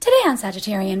on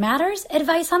Sagittarian Matters,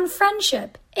 advice on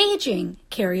friendship, aging,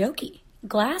 karaoke,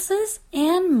 glasses,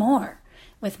 and more.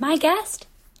 With my guest,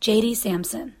 JD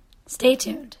Samson. Stay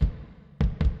tuned.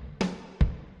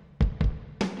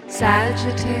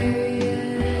 Sagittarian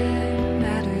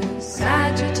Matters,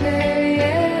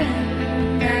 Sagittarian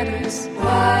Matters,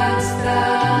 what's the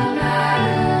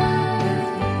matter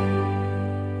with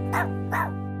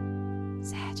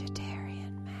you?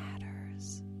 Sagittarian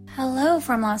Matters. Hello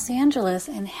from Los Angeles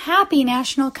and happy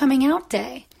National Coming Out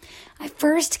Day. I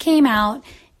first came out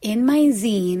in my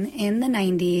zine in the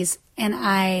 90s and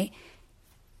I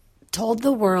told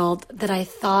the world that I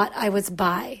thought I was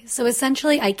bi. So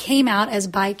essentially I came out as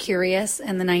bi-curious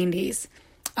in the 90s.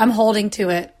 I'm holding to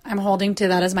it. I'm holding to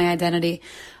that as my identity.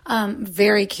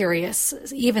 Very curious,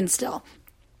 even still.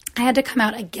 I had to come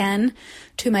out again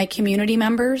to my community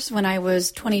members when I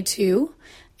was 22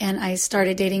 and I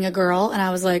started dating a girl and I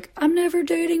was like, I'm never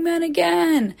dating men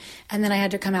again. And then I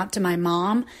had to come out to my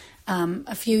mom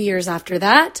a few years after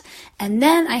that. And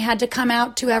then I had to come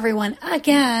out to everyone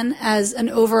again as an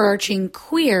overarching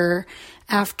queer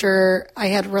after I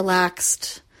had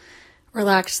relaxed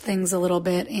things a little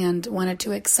bit and wanted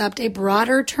to accept a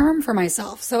broader term for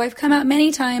myself. So I've come out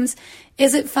many times.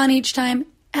 Is it fun each time?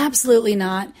 Absolutely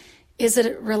not. Is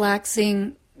it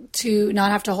relaxing to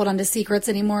not have to hold on to secrets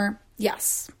anymore?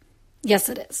 Yes. Yes,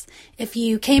 it is. If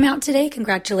you came out today,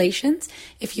 congratulations.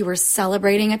 If you were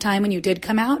celebrating a time when you did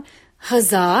come out,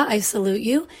 huzzah, I salute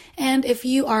you. And if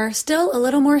you are still a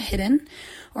little more hidden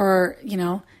or,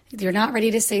 you're not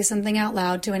ready to say something out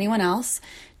loud to anyone else,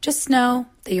 just know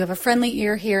that you have a friendly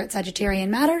ear here at Sagittarian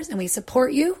Matters and we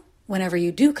support you whenever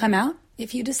you do come out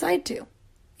if you decide to.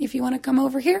 If you want to come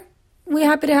over here, we're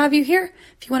happy to have you here.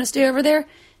 If you want to stay over there,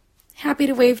 happy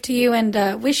to wave to you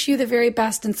and wish you the very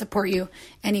best and support you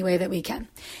any way that we can.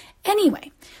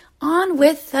 Anyway, on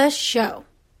with the show.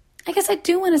 I guess I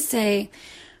do want to say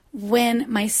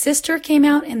when my sister came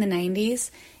out in the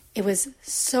 90s, it was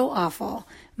so awful.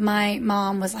 My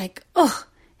mom was like, oh,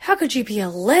 how could you be a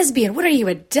lesbian? What are you,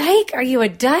 a dyke? Are you a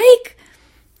dyke?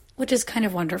 Which is kind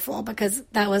of wonderful because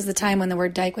that was the time when the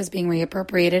word dyke was being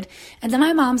reappropriated. And then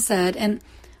my mom said, and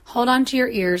hold on to your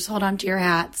ears, hold on to your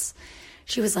hats.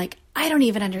 She was like, I don't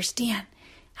even understand.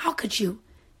 How could you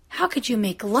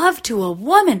make love to a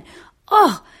woman?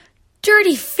 Oh,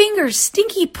 dirty fingers,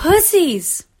 stinky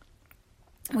pussies.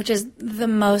 Which is the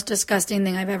most disgusting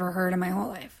thing I've ever heard in my whole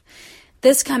life.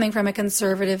 This coming from a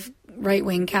conservative,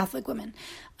 right-wing Catholic woman.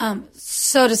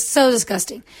 So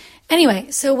disgusting. Anyway,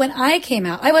 so when I came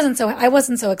out, I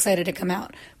wasn't so excited to come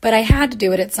out, but I had to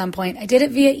do it at some point. I did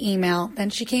it via email. Then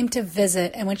she came to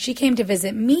visit, and when she came to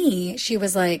visit me, she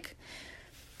was like,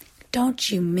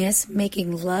 don't you miss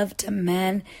making love to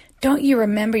men? Don't you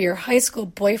remember your high school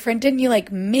boyfriend? Didn't you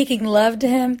like making love to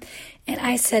him? And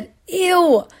I said,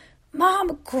 ew,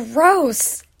 Mom,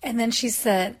 gross. And then she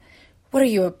said, what are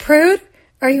you, a prude?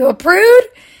 Are you a prude?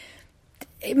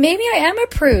 Maybe I am a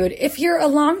prude. If you're a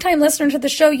longtime listener to the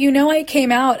show, you know I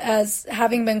came out as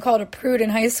having been called a prude in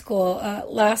high school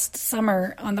last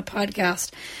summer on the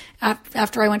podcast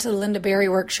after I went to the Linda Berry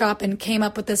workshop and came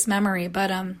up with this memory.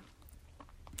 But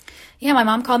yeah, my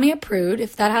mom called me a prude.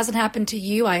 If that hasn't happened to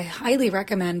you, I highly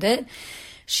recommend it.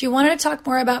 She wanted to talk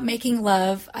more about making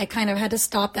love. I kind of had to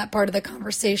stop that part of the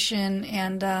conversation,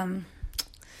 and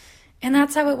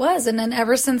that's how it was. And then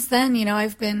ever since then,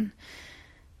 I've been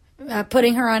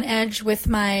putting her on edge with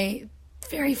my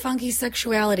very funky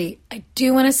sexuality. I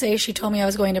do want to say she told me I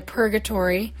was going to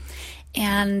purgatory,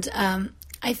 and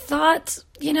I thought,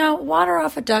 water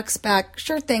off a duck's back.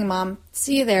 Sure thing, Mom.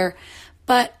 See you there.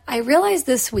 But I realized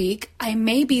this week I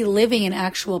may be living in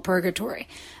actual purgatory.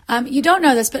 You don't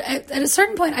know this, but at a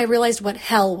certain point I realized what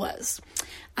hell was.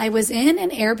 I was in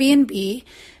an Airbnb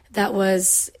that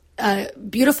was a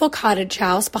beautiful cottage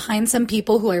house behind some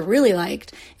people who I really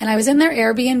liked. And I was in their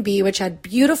Airbnb, which had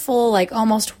beautiful, like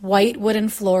almost white wooden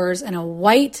floors and a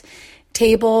white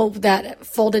table that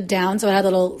folded down. So it had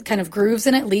little kind of grooves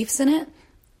in it, leaves in it.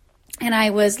 And I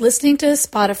was listening to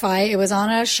Spotify. It was on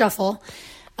a shuffle.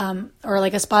 Or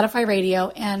like a Spotify radio.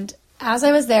 And as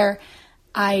I was there,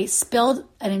 I spilled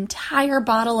an entire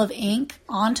bottle of ink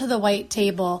onto the white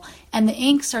table, and the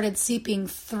ink started seeping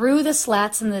through the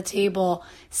slats in the table,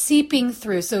 seeping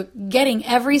through. So getting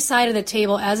every side of the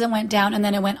table as it went down, and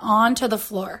then it went onto the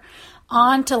floor,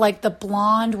 onto like the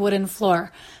blonde wooden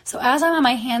floor. So as I'm on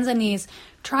my hands and knees,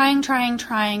 trying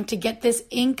to get this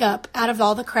ink up out of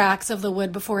all the cracks of the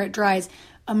wood before it dries,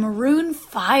 a Maroon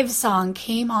 5 song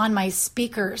came on my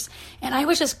speakers, and I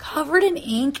was just covered in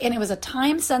ink, and it was a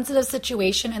time-sensitive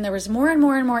situation, and there was more and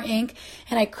more and more ink,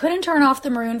 and I couldn't turn off the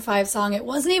Maroon 5 song. It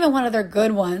wasn't even one of their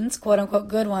good ones, quote-unquote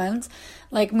good ones,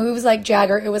 like Moves Like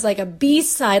Jagger. It was like a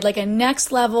B-side, like a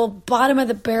next-level,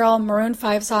 bottom-of-the-barrel Maroon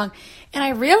 5 song, and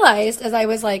I realized as I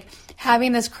was like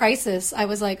having this crisis, I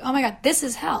was like, oh my God, this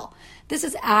is hell. This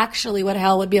is actually what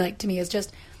hell would be like to me, is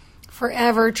just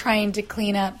forever trying to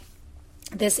clean up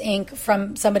this ink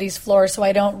from somebody's floor so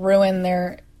I don't ruin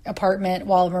their apartment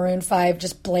while Maroon 5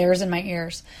 just blares in my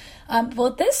ears.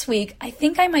 Well, this week, I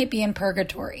think I might be in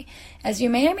purgatory. As you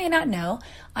may or may not know,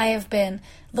 I have been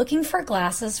looking for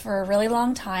glasses for a really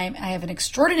long time. I have an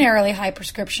extraordinarily high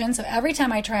prescription, so every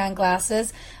time I try on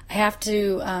glasses, I have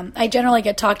to, I generally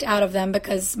get talked out of them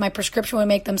because my prescription would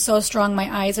make them so strong my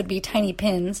eyes would be tiny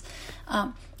pins.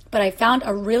 But I found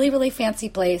a really, really fancy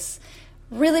place,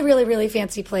 really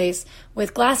fancy place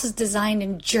with glasses designed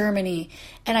in Germany.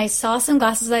 And I saw some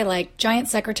glasses I liked, giant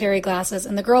secretary glasses,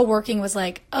 and the girl working was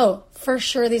like, oh, for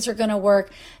sure these are going to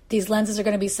work. These lenses are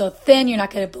going to be so thin, you're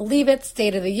not going to believe it,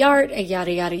 state of the art,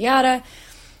 yada, yada, yada.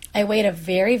 I wait a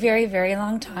very, very, very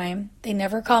long time. They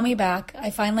never call me back.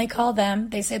 I finally call them.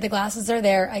 They say the glasses are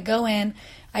there. I go in.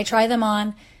 I try them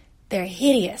on. They're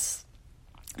hideous.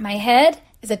 My head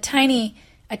is a teeny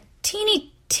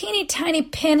tiny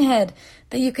pinhead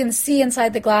that you can see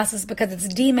inside the glasses because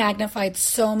it's demagnified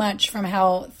so much from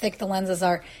how thick the lenses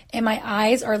are. And my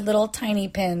eyes are little tiny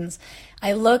pins.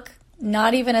 I look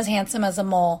not even as handsome as a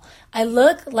mole. I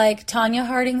look like Tanya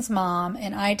Harding's mom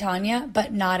in I, Tonya,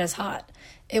 but not as hot.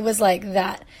 It was like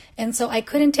that. And so I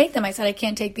couldn't take them. I said, I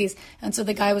can't take these. And so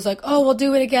the guy was like, oh, we'll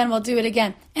do it again.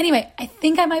 Anyway, I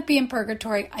think I might be in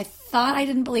purgatory. I thought I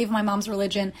didn't believe my mom's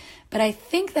religion, but I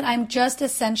think that I'm just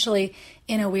essentially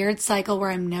in a weird cycle where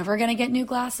I'm never going to get new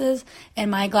glasses, and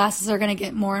my glasses are going to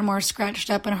get more and more scratched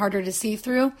up and harder to see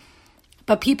through.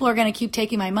 But people are going to keep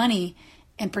taking my money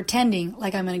and pretending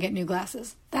like I'm going to get new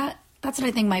glasses. That's what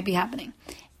I think might be happening.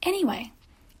 Anyway,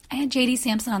 I had JD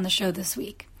Samson on the show this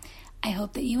week. I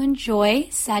hope that you enjoy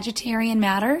Sagittarian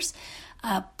Matters.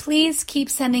 Please keep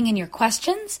sending in your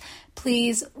questions.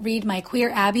 Please read my Queer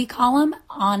Abby column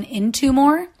on Into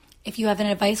More. If you have an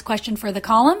advice question for the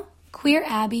column,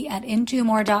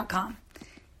 queerabby@intomore.com.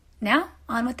 Now,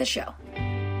 on with the show.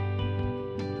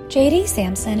 JD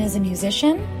Samson is a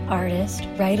musician, artist,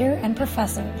 writer, and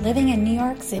professor living in New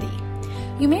York City.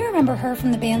 You may remember her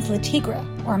from the bands Le Tigre,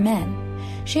 or Men.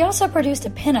 She also produced a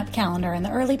pinup calendar in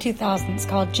the early 2000s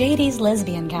called JD's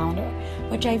Lesbian Calendar,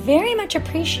 which I very much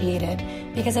appreciated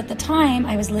because at the time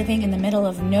I was living in the middle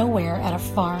of nowhere at a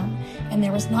farm, and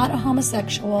there was not a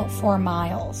homosexual for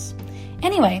miles.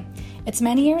 Anyway, it's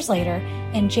many years later,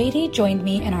 and JD joined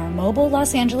me in our mobile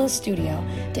Los Angeles studio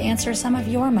to answer some of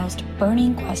your most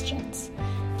burning questions.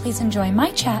 Please enjoy my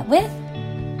chat with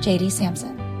JD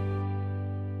Samson.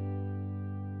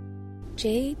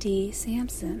 JD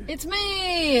Samson. It's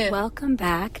me! Welcome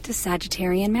back to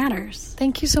Sagittarian Matters.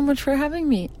 Thank you so much for having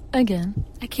me again.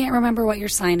 I can't remember what your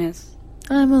sign is.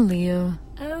 I'm a Leo.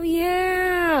 Oh,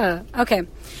 yeah. Okay.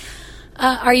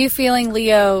 Are you feeling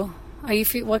Leo?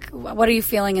 What are you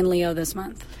feeling in Leo this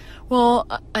month? Well,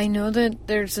 I know that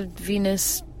there's a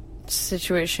Venus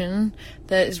situation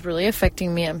that is really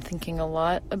affecting me. I'm thinking a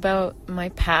lot about my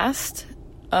past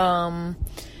in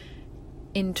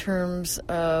terms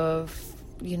of,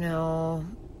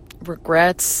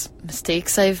 regrets,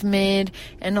 mistakes I've made,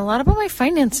 and a lot about my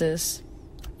finances.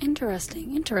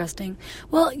 Interesting.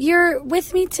 Well, you're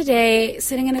with me today,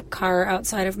 sitting in a car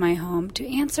outside of my home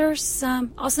to answer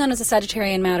some, also known as the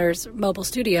Sagittarian Matters mobile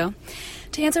studio,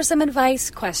 to answer some advice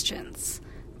questions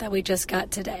that we just got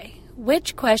today.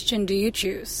 Which question do you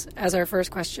choose as our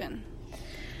first question?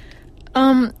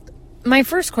 My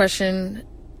first question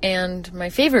and my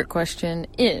favorite question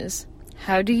is,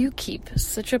 how do you keep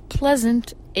such a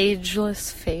pleasant,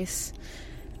 ageless face?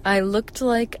 I looked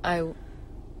like I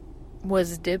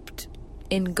was dipped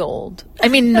in gold. I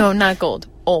mean, no, not gold.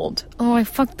 Old. Oh, I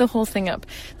fucked the whole thing up.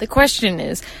 The question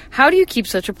is, how do you keep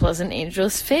such a pleasant,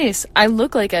 ageless face? I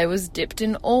look like I was dipped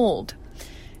in old.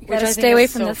 You gotta stay away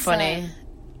from so this funny.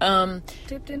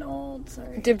 Dipped in old,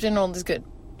 sorry. Dipped in old is good.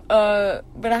 But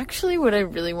actually what I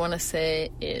really want to say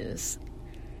is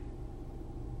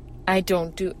I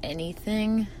don't do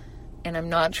anything, and I'm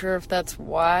not sure if that's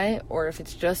why or if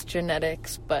it's just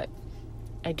genetics, but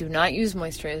I do not use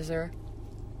moisturizer.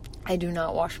 I do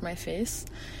not wash my face.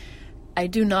 I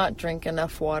do not drink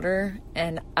enough water,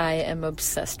 and I am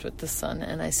obsessed with the sun,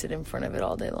 and I sit in front of it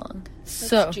all day long.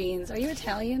 That's genes. Are you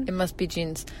Italian? It must be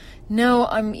genes. No,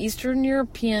 I'm Eastern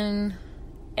European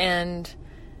and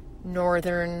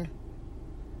Northern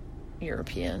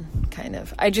European, kind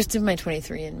of. I just did my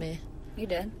 23andMe. You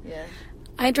did? Yeah.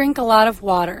 I drink a lot of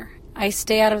water. I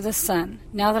stay out of the sun.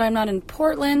 Now that I'm not in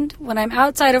Portland, when I'm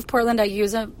outside of Portland, I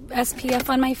use a SPF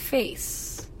on my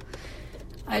face.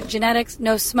 Genetics,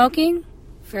 no smoking,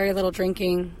 very little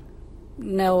drinking,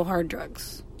 no hard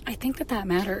drugs. I think that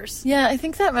matters. Yeah, I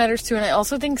think that matters too, and I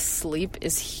also think sleep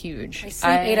is huge. I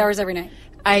sleep 8 hours every night.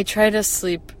 I try to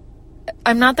sleep.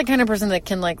 I'm not the kind of person that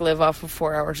can, like, live off of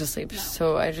 4 hours of sleep,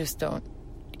 so I just don't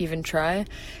even try.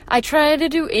 I try to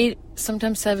do 8,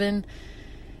 sometimes 7,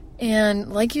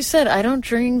 and like you said, I don't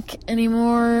drink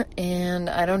anymore, and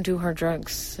I don't do hard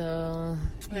drugs, so...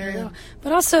 There you go.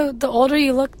 But also, the older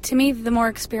you look, to me, the more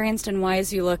experienced and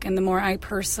wise you look, and the more I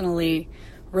personally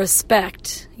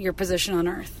respect your position on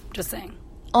Earth. Just saying.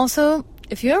 Also,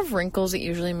 if you have wrinkles, it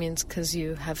usually means because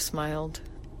you have smiled,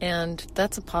 and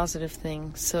that's a positive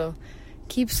thing, so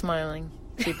keep smiling,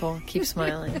 people. Keep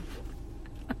smiling.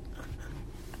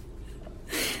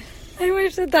 I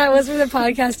wish that was where the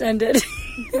podcast ended.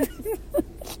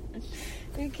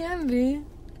 It can be.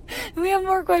 We have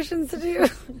more questions to do.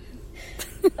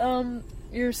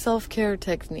 Your self-care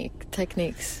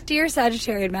techniques. Dear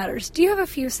Sagittarian Matters, do you have a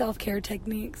few self-care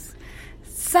techniques?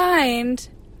 Signed,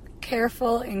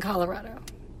 Careful in Colorado.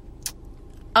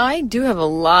 I do have a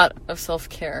lot of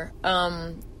self-care.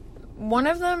 One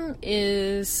of them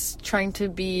is trying to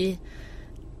be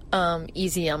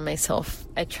easy on myself.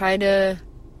 I try to,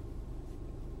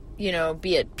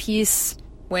 be at peace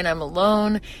when I'm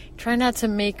alone. Try not to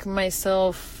make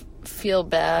myself feel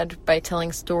bad by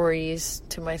telling stories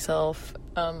to myself,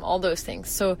 all those things.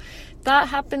 So that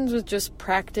happens with just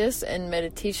practice and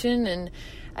meditation, and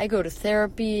I go to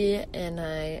therapy, and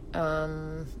I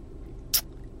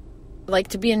like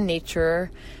to be in nature.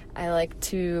 I like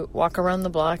to walk around the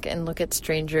block and look at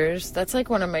strangers. That's like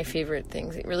one of my favorite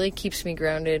things. It really keeps me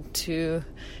grounded to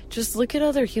just look at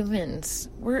other humans.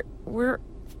 We're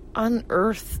on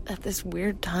Earth at this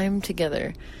weird time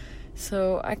together.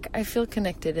 So I feel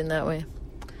connected in that way.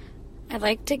 I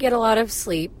like to get a lot of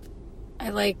sleep. I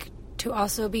like to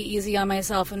also be easy on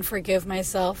myself and forgive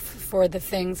myself for the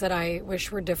things that I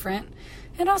wish were different.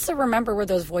 And also remember where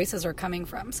those voices are coming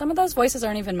from. Some of those voices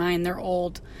aren't even mine. They're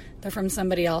old. They're from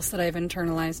somebody else that I've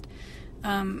internalized.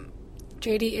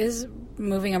 JD is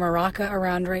moving a maraca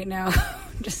around right now.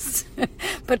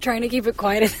 But trying to keep it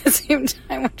quiet at the same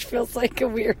time, which feels like a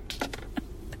weird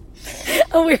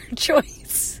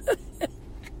choice.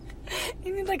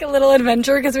 You need like a little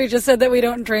adventure because we just said that we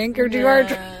don't drink or do our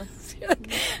drugs.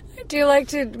 I do like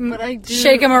to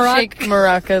shake a maraca. Shake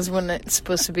maracas when it's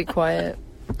supposed to be quiet.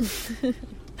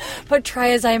 But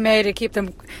try as I may to keep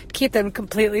them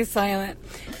completely silent.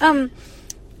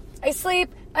 I sleep,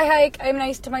 I hike, I'm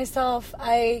nice to myself,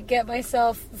 I get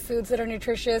myself foods that are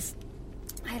nutritious.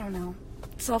 I don't know.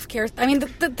 Self-care. I mean,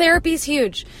 the therapy's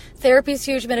huge. Therapy's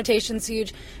huge. Meditation's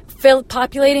huge.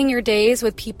 Populating your days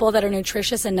with people that are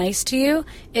nutritious and nice to you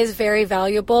is very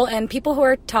valuable. And people who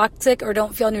are toxic or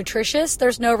don't feel nutritious,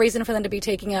 there's no reason for them to be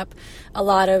taking up a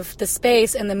lot of the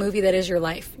space in the movie that is your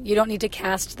life. You don't need to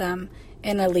cast them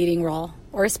in a leading role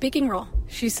or a speaking role.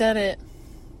 She said it.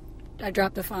 I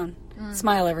dropped the phone.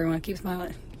 Smile, everyone. Keep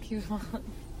smiling. Keep smiling.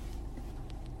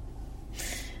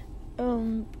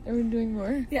 Are we doing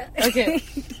more? Yeah. Okay.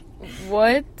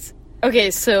 What?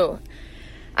 Okay, so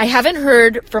I haven't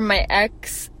heard from my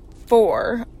ex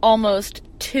for almost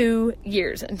 2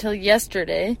 years until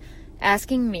yesterday,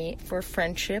 asking me for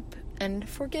friendship and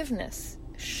forgiveness.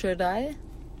 Should I?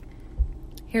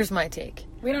 Here's my take.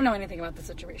 We don't know anything about the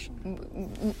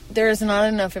situation. There is not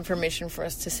enough information for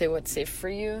us to say what's safe for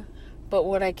you, but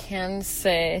what I can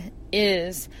say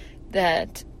is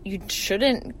that you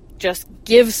shouldn't just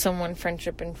give someone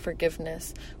friendship and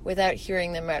forgiveness without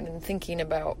hearing them out and thinking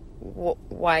about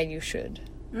why you should.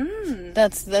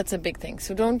 That's a big thing.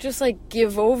 So don't just like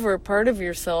give over part of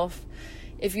yourself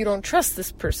if you don't trust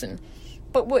this person.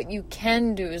 But what you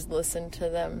can do is listen to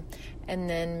them and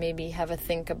then maybe have a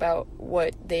think about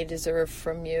what they deserve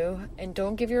from you, and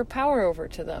don't give your power over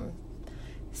to them.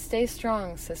 Stay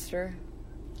strong, sister,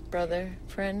 brother,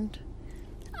 friend.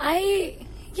 I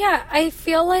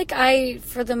feel like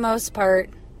for the most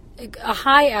part, a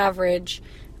high average,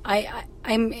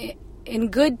 I'm in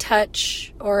good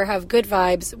touch or have good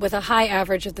vibes with a high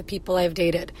average of the people I've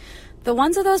dated. The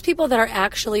ones of those people that are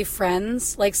actually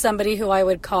friends, like somebody who I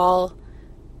would call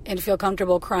and feel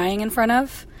comfortable crying in front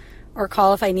of, or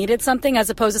call if I needed something, as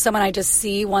opposed to someone I just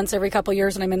see once every couple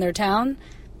years when I'm in their town,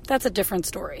 that's a different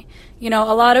story. A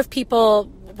lot of people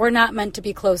we're not meant to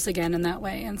be close again in that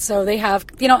way. And so they have,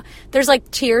 there's like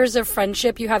tiers of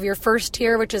friendship. You have your first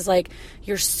tier, which is like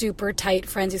your super tight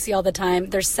friends you see all the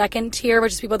time. There's second tier,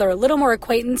 which is people that are a little more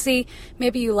acquaintancy.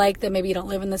 Maybe you like them, maybe you don't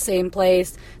live in the same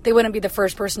place. They wouldn't be the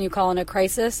first person you call in a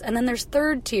crisis. And then there's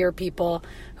third tier people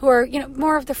who are,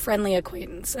 more of the friendly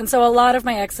acquaintance. And so a lot of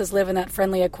my exes live in that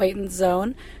friendly acquaintance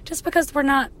zone just because we're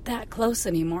not that close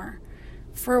anymore.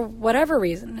 For whatever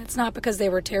reason. It's not because they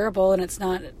were terrible, and it's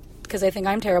not because they think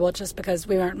I'm terrible. It's just because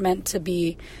we aren't meant to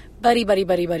be buddy, buddy,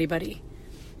 buddy, buddy, buddy.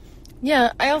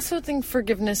 Yeah, I also think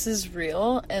forgiveness is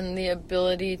real, and the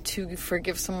ability to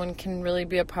forgive someone can really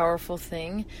be a powerful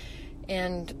thing.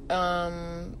 And,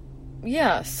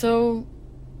 so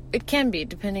it can be,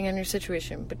 depending on your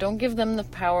situation. But don't give them the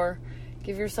power.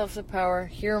 Give yourself the power.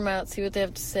 Hear them out, see what they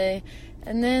have to say,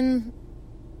 and then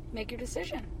make your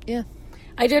decision. Yeah.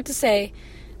 I do have to say,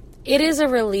 it is a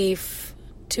relief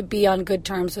to be on good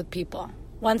terms with people.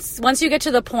 Once you get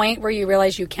to the point where you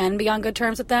realize you can be on good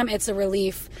terms with them, it's a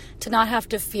relief to not have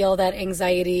to feel that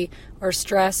anxiety or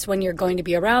stress when you're going to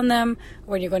be around them,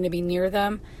 or when you're going to be near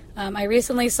them. I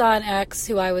recently saw an ex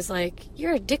who I was like,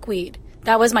 you're a dickweed.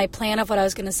 That was my plan of what I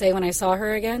was going to say when I saw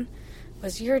her again,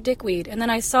 was you're a dickweed. And then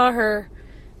I saw her,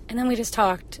 and then we just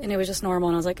talked, and it was just normal.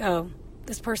 And I was like, oh,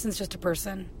 this person's just a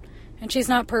person. And she's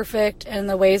not perfect, and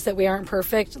the ways that we aren't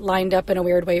perfect lined up in a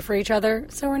weird way for each other.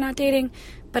 So we're not dating,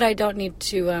 but I don't need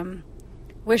to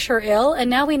wish her ill. And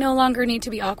now we no longer need to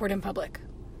be awkward in public.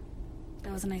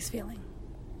 That was a nice feeling.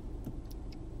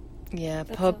 Yeah,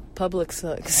 public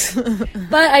sucks.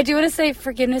 But I do want to say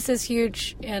forgiveness is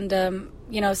huge. And,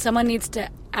 someone needs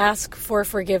to ask for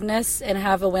forgiveness and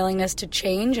have a willingness to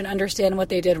change and understand what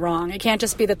they did wrong. It can't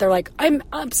just be that they're like, I'm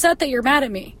upset that you're mad at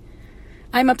me.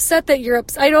 I'm upset that you're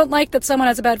I don't like that someone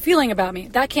has a bad feeling about me.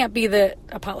 That can't be the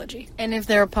apology. And if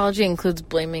their apology includes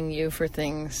blaming you for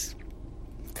things,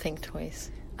 think twice.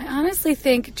 I honestly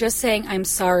think just saying, I'm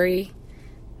sorry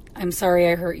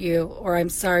I hurt you, or I'm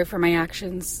sorry for my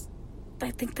actions,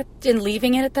 I think that, and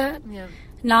leaving it at that, yeah.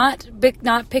 Not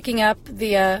picking up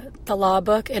the law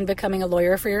book and becoming a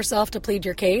lawyer for yourself to plead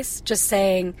your case. Just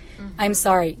saying, I'm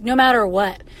sorry, no matter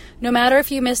what. No matter if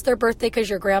you missed their birthday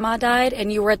because your grandma died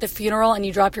and you were at the funeral and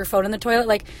you dropped your phone in the toilet.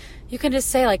 Like, you can just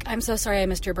say, like, I'm so sorry I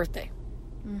missed your birthday.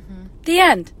 Mm-hmm. The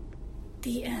end.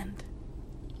 The end.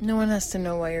 No one has to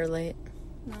know why you're late.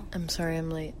 No. I'm sorry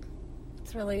I'm late.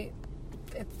 It's really,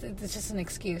 it's just an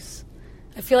excuse.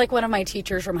 I feel like one of my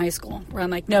teachers from high school, where I'm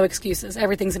like, no excuses.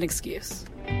 Everything's an excuse.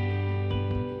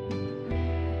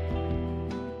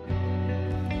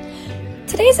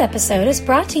 Today's episode is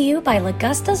brought to you by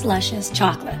Lagusta's Luscious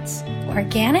Chocolates.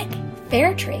 Organic,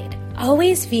 fair trade,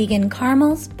 always vegan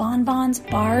caramels, bonbons,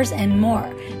 bars, and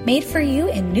more. Made for you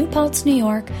in New Paltz, New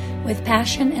York, with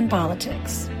passion and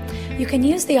politics. You can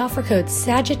use the offer code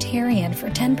Sagittarian for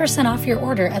 10% off your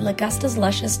order at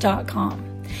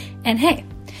LaGustasLuscious.com. And hey,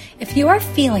 if you are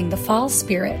feeling the fall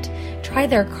spirit, try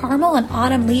their Caramel and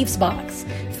Autumn Leaves box,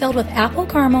 filled with apple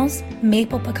caramels,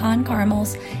 maple pecan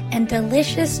caramels, and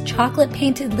delicious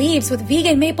chocolate-painted leaves with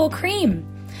vegan maple cream.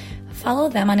 Follow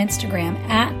them on Instagram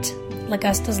at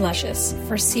Lagusta's Luscious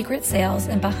for secret sales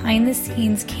and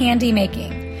behind-the-scenes candy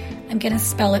making. I'm going to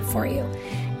spell it for you.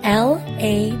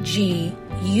 L-A-G-U-S-T-A-S,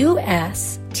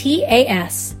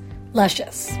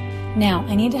 Luscious. Now,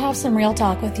 I need to have some real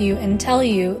talk with you and tell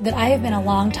you that I have been a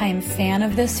longtime fan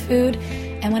of this food,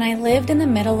 and when I lived in the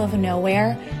middle of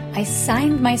nowhere, I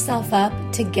signed myself up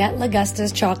to get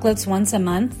Lagusta's chocolates once a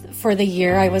month for the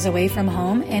year I was away from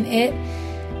home, and it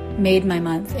made my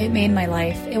month. It made my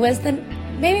life. It was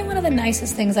maybe one of the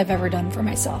nicest things I've ever done for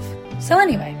myself. So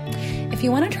anyway, if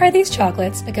you want to try these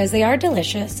chocolates because they are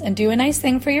delicious and do a nice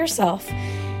thing for yourself,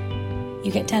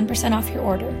 you get 10% off your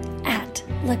order at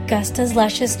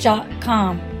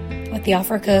LaGustasLuscious.com with the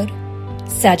offer code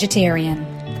Sagittarian.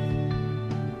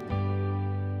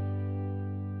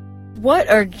 What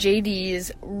are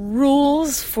JD's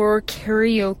rules for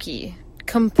karaoke?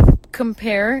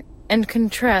 Compare and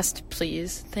contrast,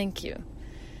 please. Thank you.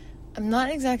 I'm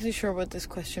not exactly sure what this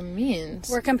question means.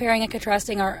 We're comparing and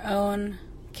contrasting our own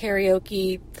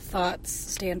karaoke thoughts,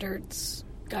 standards,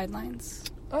 guidelines.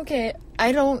 Okay,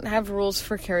 I don't have rules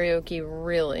for karaoke,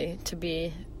 really, to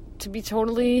be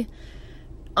totally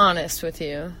honest with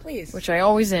you. Please. Which I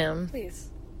always am. Please.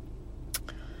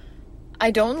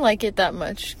 I don't like it that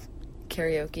much,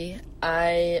 karaoke.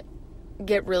 I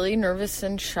get really nervous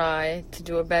and shy to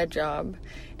do a bad job,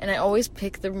 and I always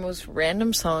pick the most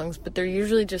random songs, but they're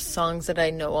usually just songs that I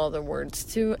know all the words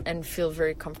to and feel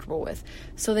very comfortable with.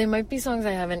 So they might be songs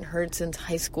I haven't heard since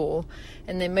high school,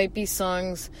 and they might be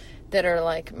songs that are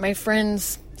like my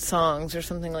friends' songs or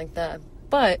something like that.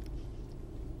 But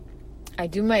I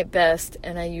do my best,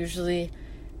 and I usually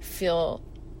feel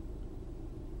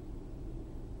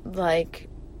like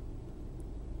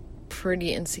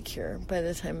pretty insecure by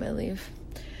the time I leave.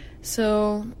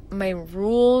 So my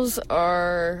rules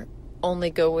are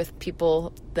only go with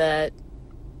people that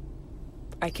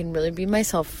I can really be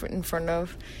myself in front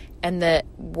of and that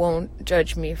won't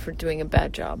judge me for doing a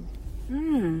bad job.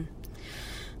 I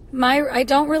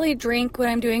don't really drink when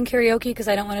I'm doing karaoke because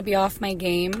I don't want to be off my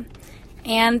game.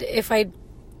 And if I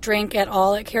drink at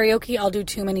all at karaoke, I'll do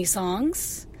too many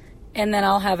songs. And then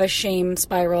I'll have a shame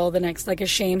spiral like a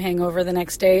shame hangover the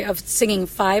next day of singing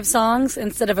 5 songs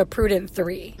instead of a prudent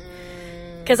 3.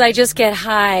 Because I just get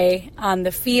high on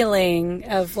the feeling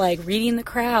of like reading the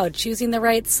crowd, choosing the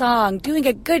right song, doing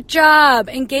a good job,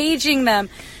 engaging them.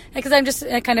 Because I'm just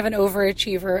kind of an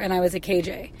overachiever and I was a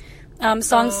KJ.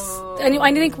 Songs, and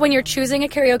I think when you're choosing a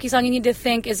karaoke song, you need to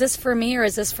think, is this for me or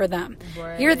is this for them?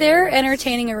 Right. You're there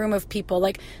entertaining a room of people.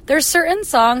 Like, there's certain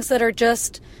songs that are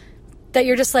just, that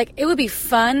you're just like, it would be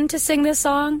fun to sing this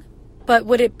song, but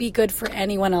would it be good for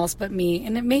anyone else but me?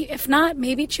 And it may, if not,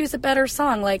 maybe choose a better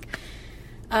song. Like,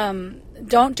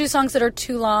 don't do songs that are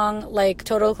too long, like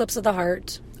Total Eclipse of the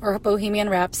Heart or Bohemian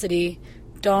Rhapsody.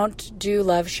 Don't do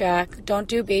Love Shack. Don't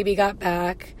do Baby Got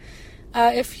Back.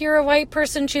 If you're a white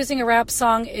person, choosing a rap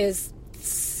song is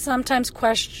sometimes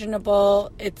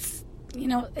questionable. It's,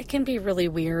 it can be really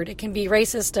weird. It can be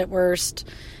racist at worst,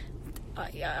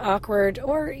 awkward.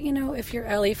 Or, if you're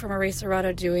Ellie from Erase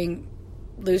Errata doing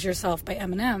Lose Yourself by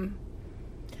Eminem.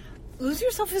 Lose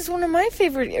Yourself is one of my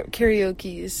favorite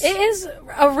karaoke's. It is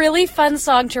a really fun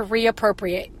song to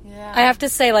reappropriate. Yeah. I have to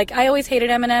say, like, I always hated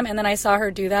Eminem, and then I saw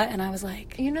her do that, and I was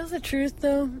like... You know the truth,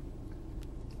 though?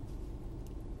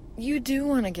 You do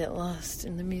want to get lost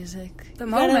in the music. The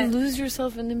you moment. gotta lose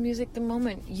yourself in the music the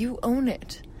moment. You own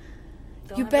it.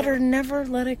 You better never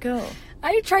let it go.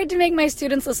 I tried to make my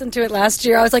students listen to it last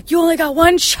year. I was like, you only got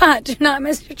one shot. Do not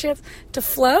miss your chance. To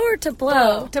flow or to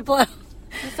blow? Blow. To blow.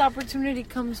 This opportunity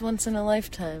comes once in a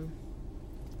lifetime.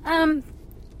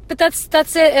 But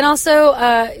that's it. And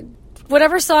also,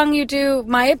 whatever song you do,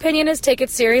 my opinion is take it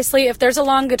seriously. If there's a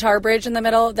long guitar bridge in the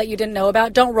middle that you didn't know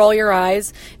about, don't roll your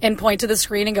eyes and point to the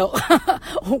screen and go,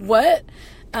 what?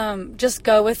 Just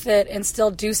go with it and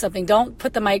still do something. Don't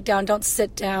put the mic down. Don't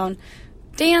sit down.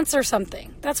 Dance or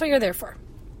something. That's what you're there for.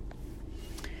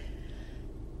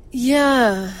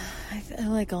 Yeah, I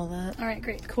like all that. All right,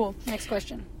 great. Cool. Next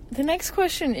question. The next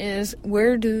question is,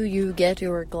 where do you get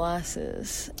your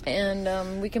glasses?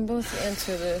 And we can both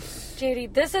answer this.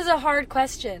 JD, this is a hard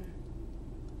question.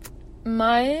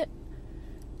 My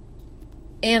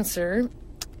answer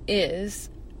is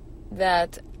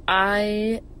that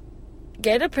I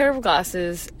get a pair of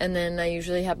glasses, and then I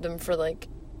usually have them for like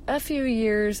a few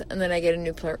years, and then I get a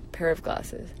new pair of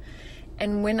glasses.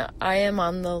 And when I am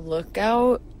on the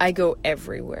lookout, I go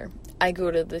everywhere. I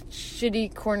go to the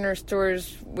shitty corner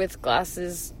stores with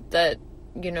glasses that,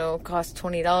 cost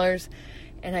 $20,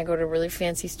 and I go to really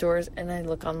fancy stores, and I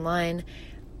look online.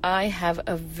 I have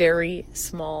a very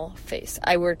small face.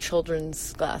 I wear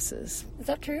children's glasses. Is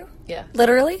that true? Yeah.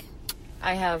 Literally?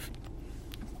 I have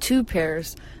 2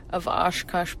 pairs of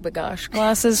Oshkosh Bagosh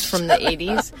glasses from the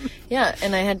 80s. Yeah,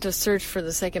 and I had to search for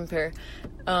the second pair.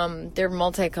 They're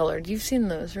multicolored. You've seen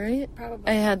those, right? Probably.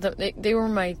 I had them. They were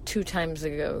my 2 times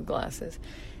ago glasses.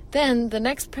 Then the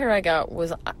next pair I got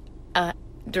was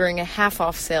during a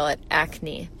half-off sale at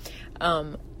Acne.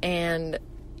 And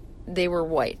they were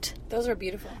white. Those are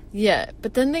beautiful. Yeah,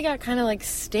 but then they got kind of like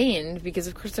stained because,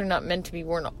 of course, they're not meant to be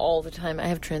worn all the time. I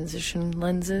have transition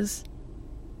lenses.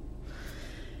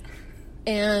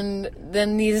 And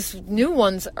then these new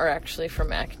ones are actually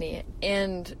from Acne.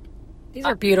 And These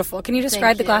are beautiful. Can you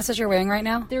describe the glasses you're wearing right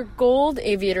now? they're gold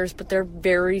aviators, but they're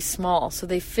very small. So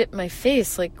they fit my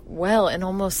face like well and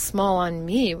almost small on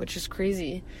me, which is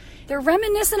crazy. They're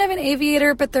reminiscent of an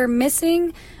aviator, but they're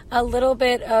missing a little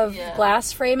bit of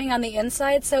glass framing on the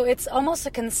inside, so it's almost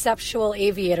a conceptual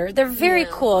aviator. They're very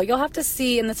cool. You'll have to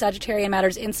see in the Sagittarian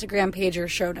Matters Instagram page or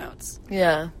show notes.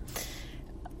 Yeah.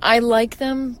 I like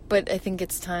them, but I think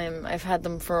it's time. I've had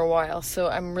them for a while, so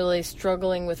I'm really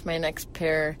struggling with my next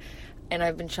pair, and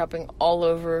I've been shopping all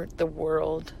over the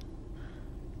world.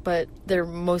 But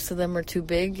most of them are too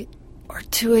big or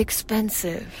too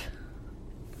expensive.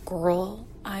 Girl,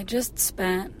 I just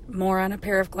spent more on a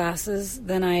pair of glasses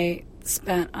than I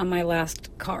spent on my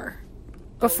last car.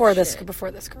 Before this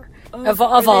car. Oh, A are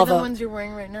Volvo. they the ones you're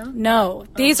wearing right now? No,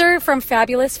 these are from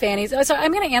Fabulous Fannies. Oh, so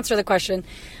I'm going to answer the question.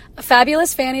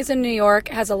 Fabulous Fannies in New York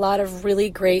has a lot of really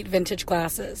great vintage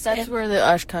glasses. That's where the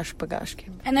Oshkosh Bagosh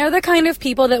came from. And they're the kind of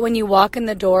people that when you walk in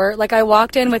the door, like I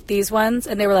walked in with these ones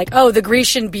and they were like, oh, the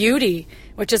Grecian Beauty,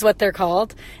 which is what they're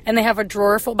called. And they have a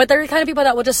drawer full. But they're the kind of people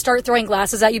that will just start throwing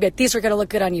glasses at you. But these are going to look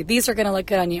good on you. These are going to look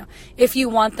good on you. If you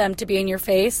want them to be in your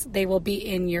face, they will be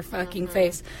in your fucking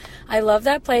face. I love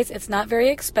that place. It's not very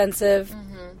expensive.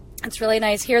 It's really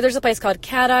nice. Here there's a place called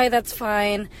Cat Eye that's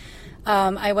fine.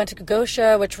 I went to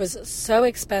Gagosha, which was so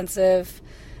expensive.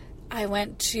 I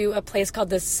went to a place called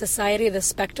the Society of the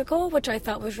Spectacle, which I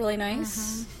thought was really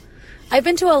nice. I've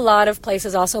been to a lot of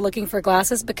places also looking for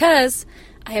glasses because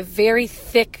I have very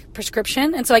thick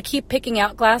prescription. And so I keep picking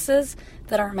out glasses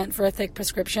that aren't meant for a thick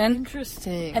prescription.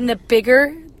 Interesting. And the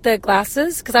bigger the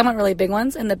glasses, because I want really big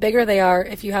ones, and the bigger they are,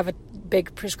 if you have a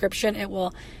big prescription, it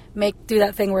will do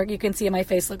that thing where you can see my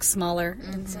face looks smaller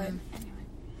inside.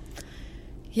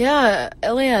 Yeah,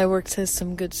 LAI Works has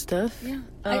some good stuff. Yeah.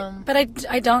 But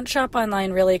I don't shop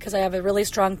online really because I have a really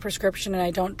strong prescription and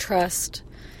I don't trust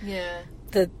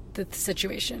the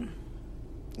situation.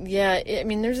 Yeah, I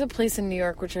mean, there's a place in New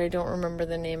York, which I don't remember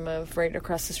the name of, right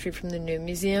across the street from the New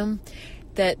Museum,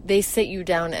 that they sit you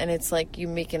down and it's like you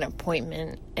make an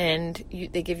appointment and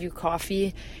they give you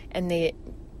coffee and they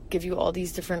give you all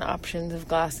these different options of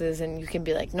glasses and you can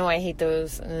be like, no, I hate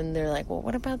those. And then they're like, well,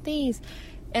 what about these?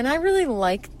 And I really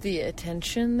like the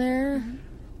attention there,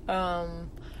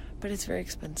 but it's very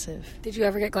expensive. Did you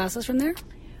ever get glasses from there?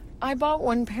 I bought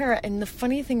one pair, and the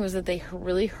funny thing was that they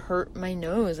really hurt my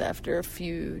nose after a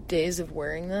few days of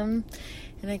wearing them,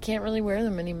 and I can't really wear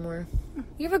them anymore.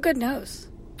 You have a good nose.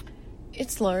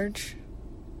 It's large.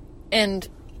 But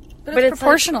it's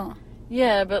proportional. Like,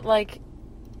 yeah, but like,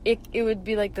 it would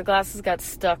be like the glasses got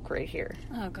stuck right here.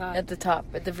 Oh, God. At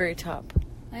the very top.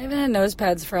 I haven't had nose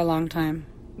pads for a long time.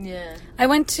 Yeah. I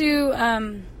went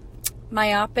to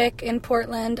Myopic in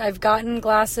Portland. I've gotten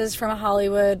glasses from a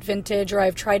Hollywood Vintage, or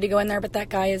I've tried to go in there, but that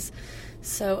guy is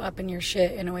so up in your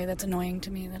shit in a way that's annoying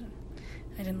to me that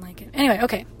I didn't like it. Anyway,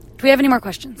 okay. Do we have any more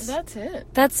questions? That's it.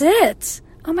 That's it.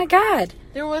 Oh my God.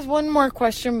 There was one more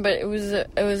question, but it was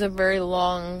a very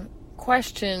long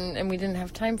question, and we didn't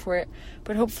have time for it.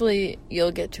 But hopefully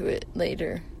you'll get to it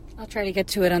later. I'll try to get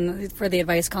to it for the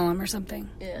advice column or something.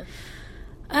 Yeah.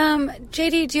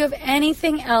 JD, do you have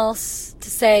anything else to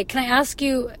say? Can I ask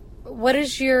you, what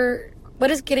is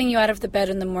getting you out of the bed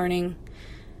in the morning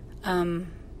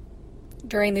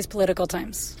during these political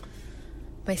times?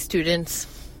 My students.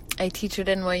 I teach at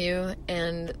NYU,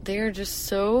 and they are just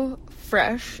so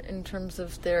fresh in terms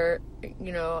of their,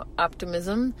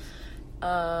 optimism.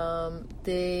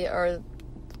 They are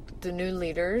the new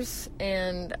leaders,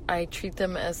 and I treat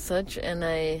them as such, and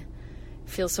I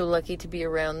feel so lucky to be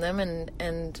around them,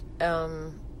 and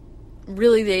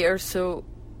really they are so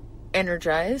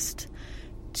energized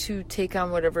to take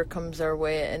on whatever comes our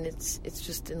way, and it's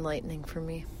just enlightening for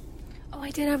me. Oh, I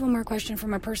did have one more question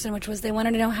from a person, which was they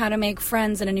wanted to know how to make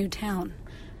friends in a new town.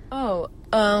 Oh,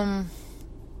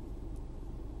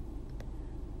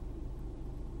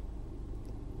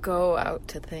 go out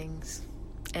to things.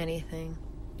 Anything.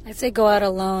 I'd say go out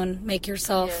alone, make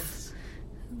yourself... Yes.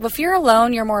 If you're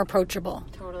alone, you're more approachable.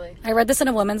 Totally. I read this in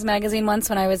a women's magazine once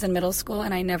when I was in middle school,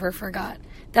 and I never forgot.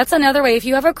 That's another way. If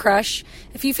you have a crush,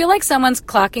 if you feel like someone's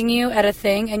clocking you at a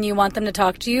thing and you want them to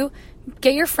talk to you,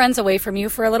 get your friends away from you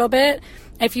for a little bit.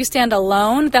 If you stand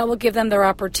alone, that will give them their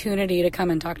opportunity to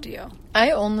come and talk to you.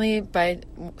 I only buy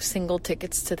single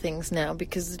tickets to things now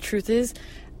because the truth is,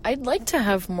 I'd like to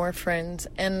have more friends,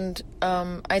 and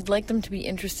I'd like them to be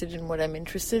interested in what I'm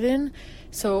interested in.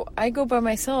 So I go by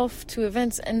myself to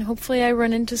events, and hopefully I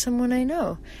run into someone I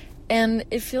know. And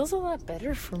it feels a lot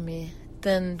better for me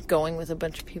than going with a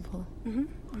bunch of people. Mm-hmm.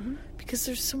 Mm-hmm. Because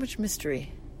there's so much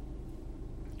mystery.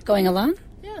 Going alone?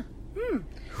 Yeah.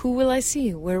 Who will I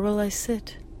see? Where will I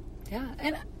sit? Yeah.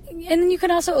 And you can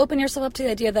also open yourself up to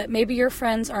the idea that maybe your new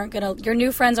friends aren't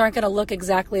gonna look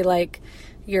exactly like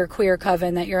your queer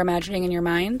coven that you're imagining in your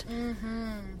mind.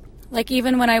 Mm-hmm. Like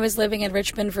even when I was living in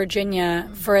Richmond,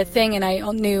 Virginia for a thing and I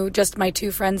knew just my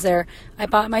two friends there, I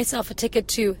bought myself a ticket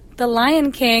to The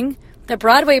Lion King, the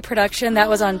Broadway production that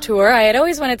was on tour. I had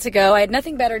always wanted to go. I had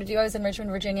nothing better to do. I was in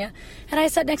Richmond, Virginia. And I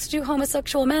sat next to two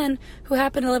homosexual men who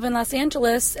happened to live in Los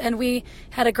Angeles, and we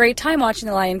had a great time watching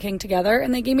The Lion King together,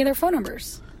 and they gave me their phone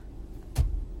numbers.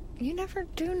 You never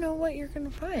do know what you're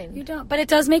going to find. You don't. But it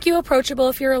does make you approachable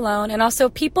if you're alone. And also,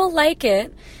 people like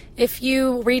it if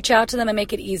you reach out to them and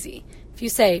make it easy. If you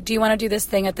say, do you want to do this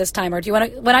thing at this time? Or do you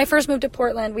want to... When I first moved to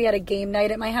Portland, we had a game night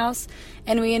at my house.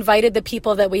 And we invited the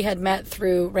people that we had met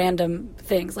through random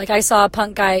things. Like, I saw a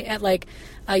punk guy at, like,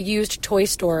 a used toy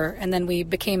store, and then we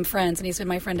became friends, and he's been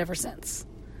my friend ever since.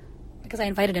 Because I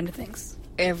invited him to things.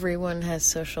 Everyone has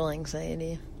social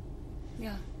anxiety.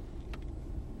 Yeah.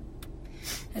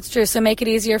 It's true. So make it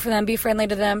easier for them. Be friendly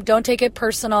to them. Don't take it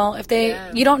personal. If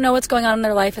you don't know what's going on in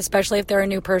their life, especially if they're a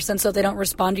new person, so if they don't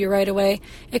respond to you right away.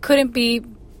 It could be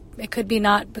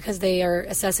not because they are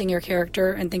assessing your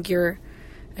character and think you're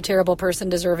a terrible person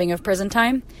deserving of prison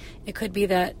time. It could be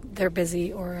that they're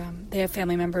busy or they have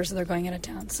family members or they're going out of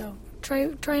town. So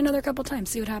try another couple times.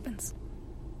 See what happens.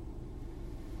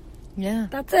 Yeah.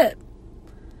 That's it.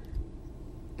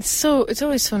 So it's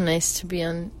always so nice to be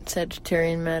on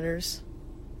Sagittarian Matters.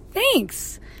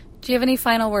 Thanks. Do you have any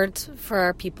final words for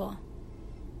our people?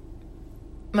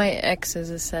 My ex is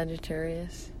a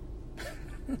Sagittarius.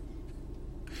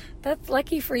 That's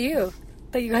lucky for you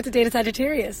that you got to date a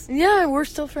Sagittarius. Yeah, we're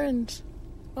still friends.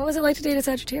 What was it like to date a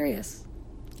Sagittarius?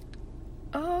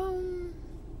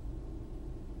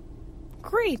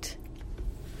 Great.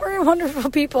 We're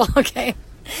wonderful people. Okay.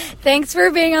 Thanks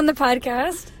for being on the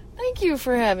podcast. Thank you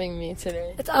for having me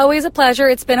today. It's always a pleasure.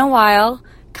 It's been a while.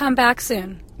 Come back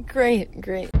soon. Great.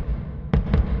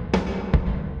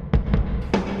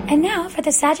 And now for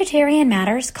the Sagittarian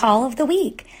Matters Call of the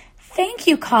Week. Thank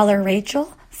you, caller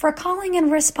Rachel, for calling in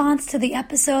response to the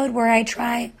episode where I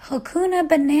try Hakuna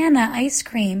Banana ice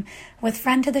cream with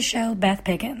friend to the show, Beth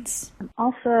Pickens.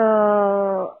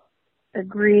 Also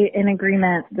in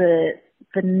agreement that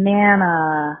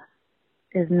banana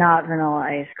is not vanilla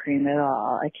ice cream at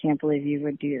all. I can't believe you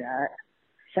would do that.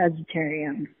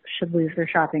 Sagittarians should lose their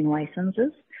shopping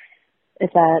licenses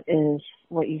if that is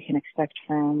what you can expect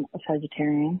from a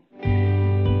Sagittarian.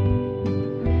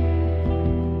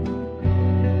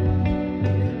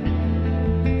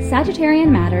 Sagittarian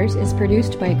Matters is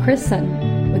produced by Chris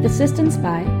Sutton with assistance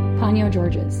by Ponyo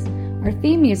Georges. Our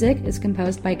theme music is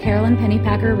composed by Carolyn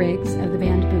Pennypacker Riggs of the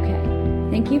band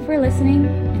Bouquet. Thank you for listening,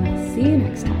 and I'll see you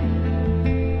next time.